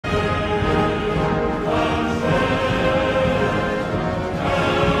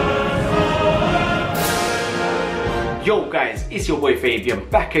Yo guys, it's your boy Fabian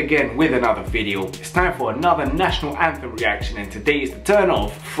back again with another video. It's time for another national anthem reaction, and today is the turn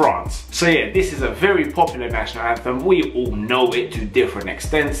of France. So yeah, this is a very popular national anthem. We all know it to different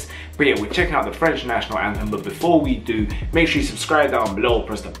extents. But yeah, we're checking out the French national anthem. But before we do, make sure you subscribe down below,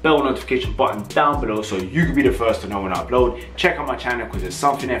 press the bell notification button down below so you can be the first to know when I upload. Check out my channel because there's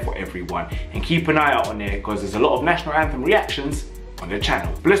something there for everyone. And keep an eye out on there because there's a lot of national anthem reactions on the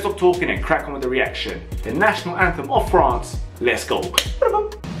channel. But let's stop talking and crack on with the reaction. The national anthem of France, let's go.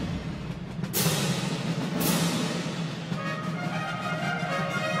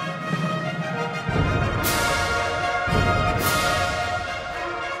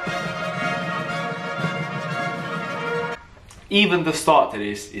 Even the start to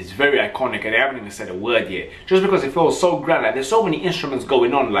this is very iconic and they haven't even said a word yet. Just because it feels so grand, like there's so many instruments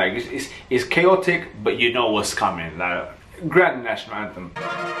going on, like it's chaotic, but you know what's coming. Like, grand national anthem.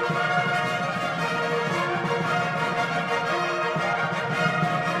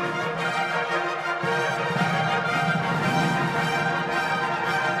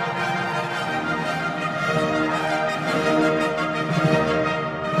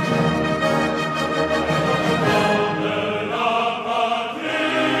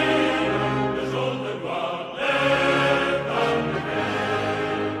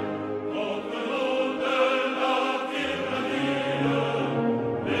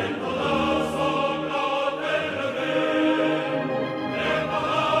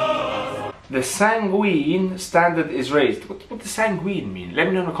 The sanguine standard is raised. What does sanguine mean? Let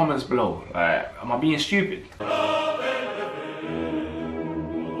me know in the comments below. Am I being stupid?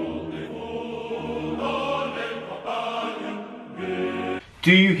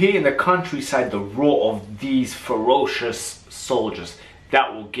 Do you hear in the countryside the roar of these ferocious soldiers?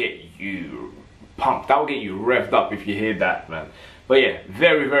 That will get you pumped. That will get you revved up if you hear that, man. But yeah,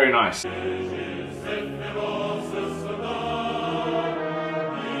 very, very nice.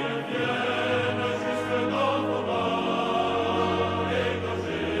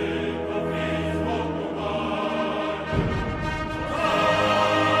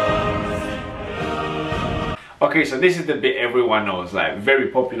 Okay, so this is the bit everyone knows, like very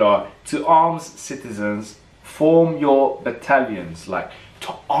popular. To arms, citizens, form your battalions. Like,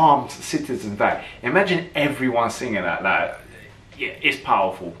 to armed citizens, like imagine everyone singing that. Like, yeah, it's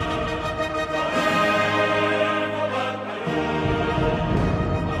powerful.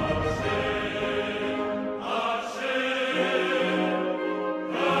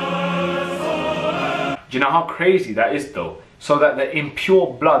 Do you know how crazy that is though? So that the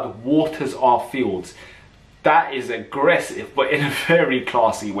impure blood waters our fields. That is aggressive, but in a very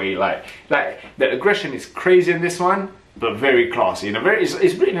classy way. Like the aggression is crazy in this one, but very classy. In a very,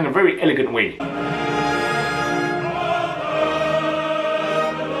 it's written in a very elegant way.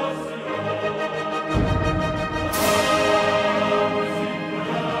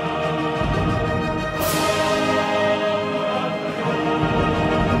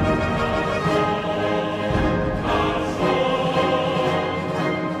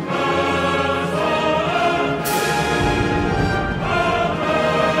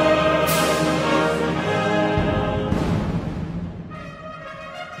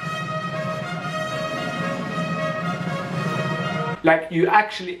 Like you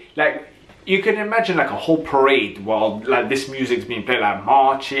actually, like you can imagine like a whole parade while like this music's being played, like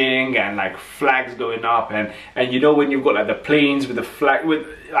marching and like flags going up, and you know when you've got like the planes with the flag, with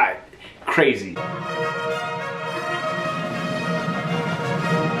like crazy.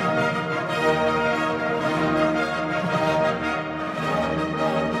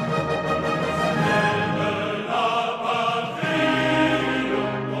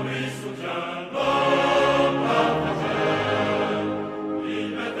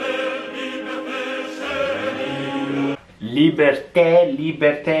 Liberté,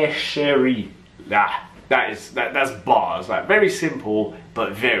 liberté, chérie. That's bars. Like very simple,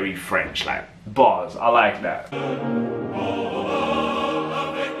 but very French. Like bars. I like that.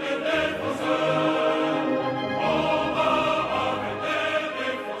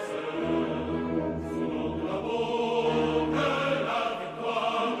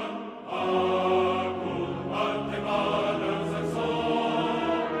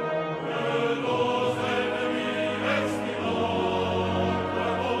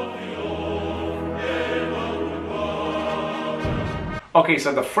 Okay,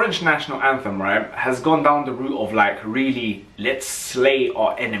 so the French national anthem, right, has gone down the route of like really, let's slay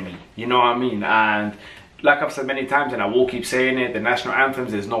our enemy, you know what I mean? And like I've said many times, and I will keep saying it, the national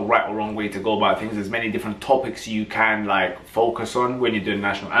anthems, there's no right or wrong way to go about things. There's many different topics you can like focus on when you do the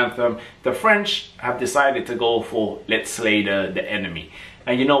national anthem. The French have decided to go for let's slay the enemy.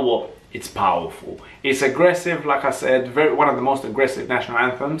 And you know what? it's powerful. It's aggressive, like I said, one of the most aggressive national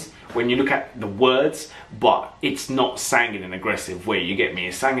anthems when you look at the words, but it's not sang in an aggressive way, you get me?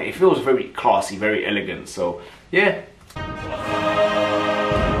 It's sang, it feels very classy, very elegant, so yeah.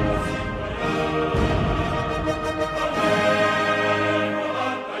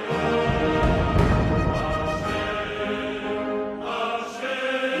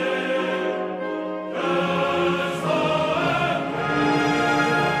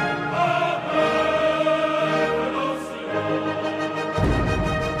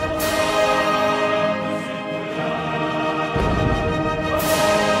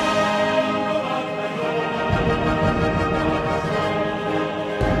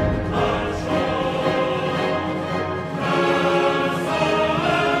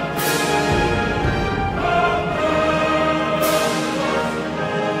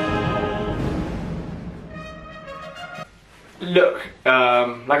 Look,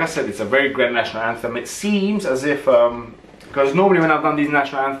 like I said, it's a very grand national anthem. It seems as if, because normally when I've done these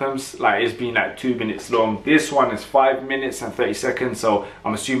national anthems, like it's been like 2 minutes long. This one is 5 minutes and 30 seconds, so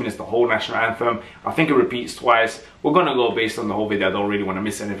I'm assuming it's the whole national anthem. I think it repeats twice. We're gonna go based on the whole video. I don't really want to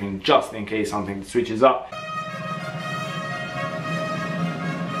miss anything, just in case something switches up.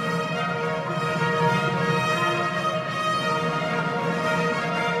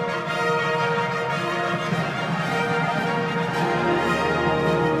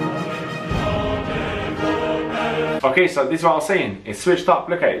 Okay, so this is what I was saying. It's switched up.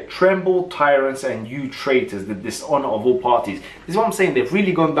 Look at it. Tremble, tyrants, and you traitors, the dishonor of all parties. This is what I'm saying. They've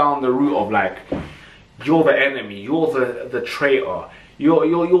really gone down the route of like, you're the enemy, you're the traitor,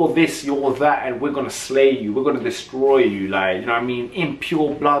 you're this, you're that, and we're gonna slay you, we're gonna destroy you, like, you know what I mean?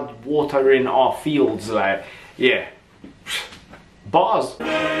 Impure blood watering our fields, like, yeah. Bars.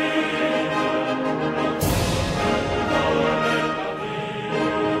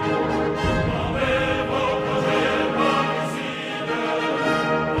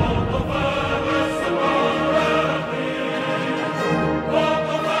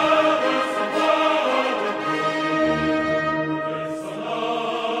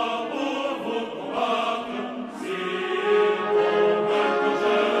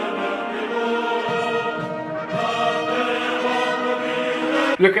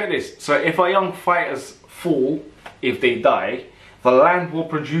 Look at this. So if our young fighters fall, if they die, the land will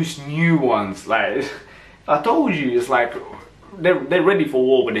produce new ones. Like, I told you, it's like they're ready for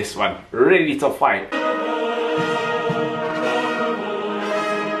war with this one, ready to fight.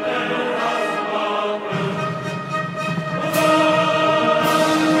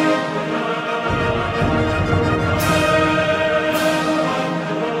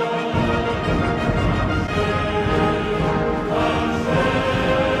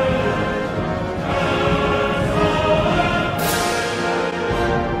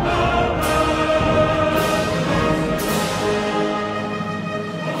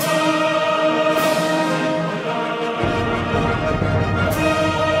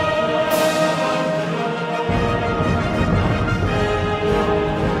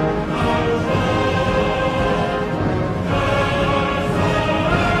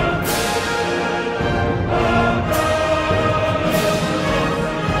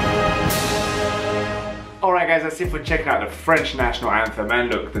 Alright guys, that's it for checking out the French national anthem.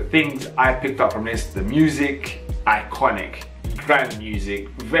 And look, the things I picked up from this, the music, iconic, grand music,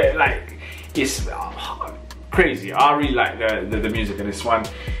 very, like, it's crazy. I really like the music in this one.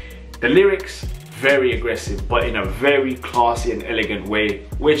 The lyrics, very aggressive, but in a very classy and elegant way,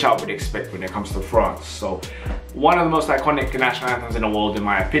 which I would expect when it comes to France. So one of the most iconic national anthems in the world, in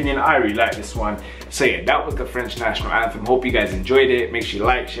my opinion. I really like this one. So yeah, that was the French national anthem. Hope you guys enjoyed it. Make sure you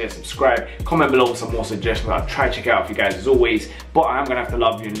like, share, subscribe, comment below with some more suggestions. I'll try to check it out for you guys as always, but I'm gonna have to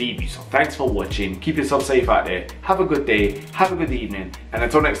love you and leave you. So thanks for watching. Keep yourself safe out there. Have a good day, have a good evening, and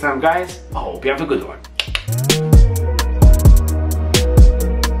until next time guys, I hope you have a good one.